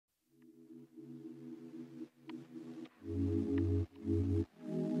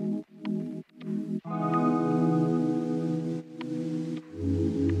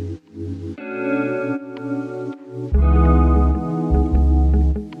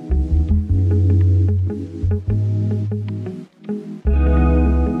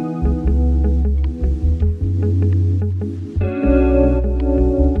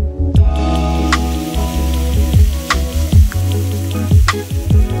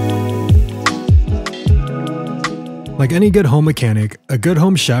Like any good home mechanic, a good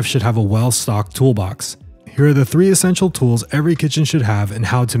home chef should have a well-stocked toolbox. Here are the 3 essential tools every kitchen should have and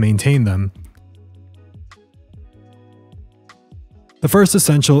how to maintain them. The first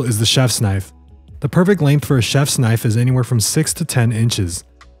essential is the chef's knife. The perfect length for a chef's knife is anywhere from 6 to 10 inches.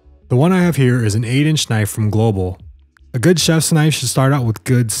 The one I have here is an 8-inch knife from Global. A good chef's knife should start out with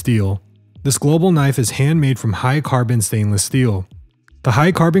good steel. This Global knife is handmade from high-carbon stainless steel. The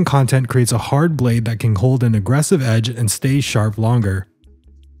high carbon content creates a hard blade that can hold an aggressive edge and stay sharp longer.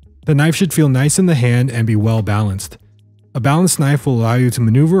 The knife should feel nice in the hand and be well balanced. A balanced knife will allow you to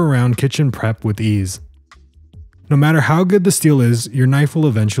maneuver around kitchen prep with ease. No matter how good the steel is, your knife will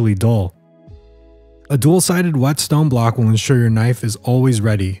eventually dull. A dual-sided whetstone block will ensure your knife is always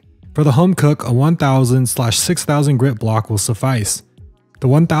ready. For the home cook, a 1000/6000 grit block will suffice. The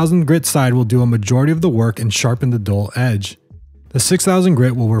 1000 grit side will do a majority of the work and sharpen the dull edge. The 6000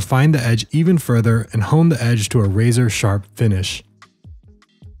 grit will refine the edge even further and hone the edge to a razor-sharp finish.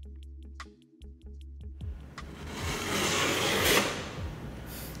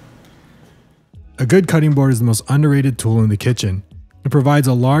 A good cutting board is the most underrated tool in the kitchen. It provides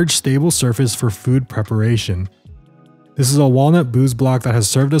a large, stable surface for food preparation. This is a walnut booze block that has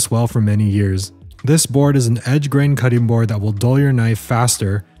served us well for many years. This board is an edge grain cutting board that will dull your knife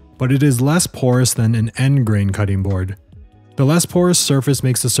faster, but it is less porous than an end grain cutting board. The less porous surface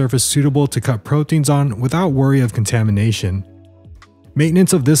makes the surface suitable to cut proteins on without worry of contamination.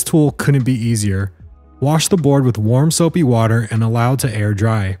 Maintenance of this tool couldn't be easier. Wash the board with warm soapy water and allow to air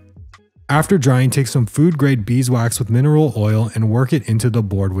dry. After drying, take some food-grade beeswax with mineral oil and work it into the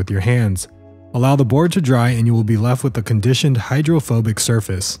board with your hands. Allow the board to dry and you will be left with a conditioned hydrophobic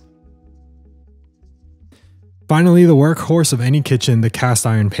surface. Finally, the workhorse of any kitchen, the cast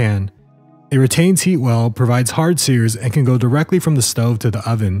iron pan. It retains heat well, provides hard sears, and can go directly from the stove to the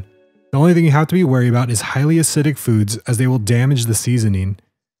oven. The only thing you have to be worried about is highly acidic foods, as they will damage the seasoning.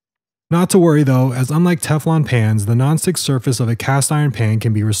 Not to worry though, as unlike Teflon pans, the nonstick surface of a cast iron pan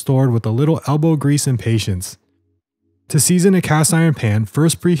can be restored with a little elbow grease and patience. To season a cast iron pan,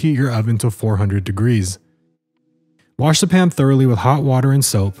 first preheat your oven to 400 degrees. Wash the pan thoroughly with hot water and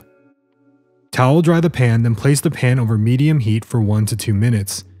soap. Towel dry the pan, then place the pan over medium heat for 1 to 2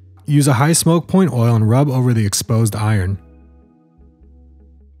 minutes. Use a high smoke point oil and rub over the exposed iron.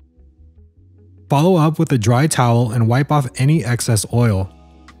 Follow up with a dry towel and wipe off any excess oil.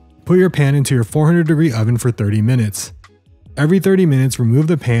 Put your pan into your 400 degree oven for 30 minutes. Every 30 minutes, remove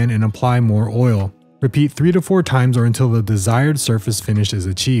the pan and apply more oil. Repeat 3 to 4 times or until the desired surface finish is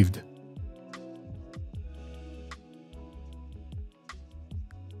achieved.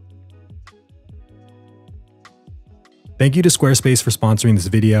 Thank you to Squarespace for sponsoring this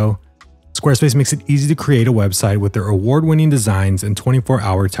video. Squarespace makes it easy to create a website with their award-winning designs and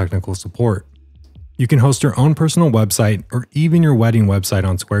 24-hour technical support. You can host your own personal website or even your wedding website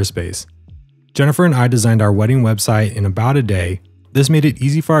on Squarespace. Jennifer and I designed our wedding website in about a day. This made it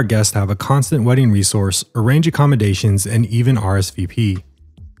easy for our guests to have a constant wedding resource, arrange accommodations, and even RSVP.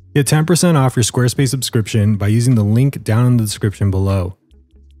 Get 10% off your Squarespace subscription by using the link down in the description below.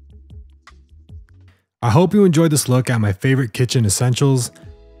 I hope you enjoyed this look at my favorite kitchen essentials.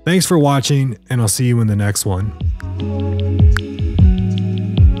 Thanks for watching, and I'll see you in the next one.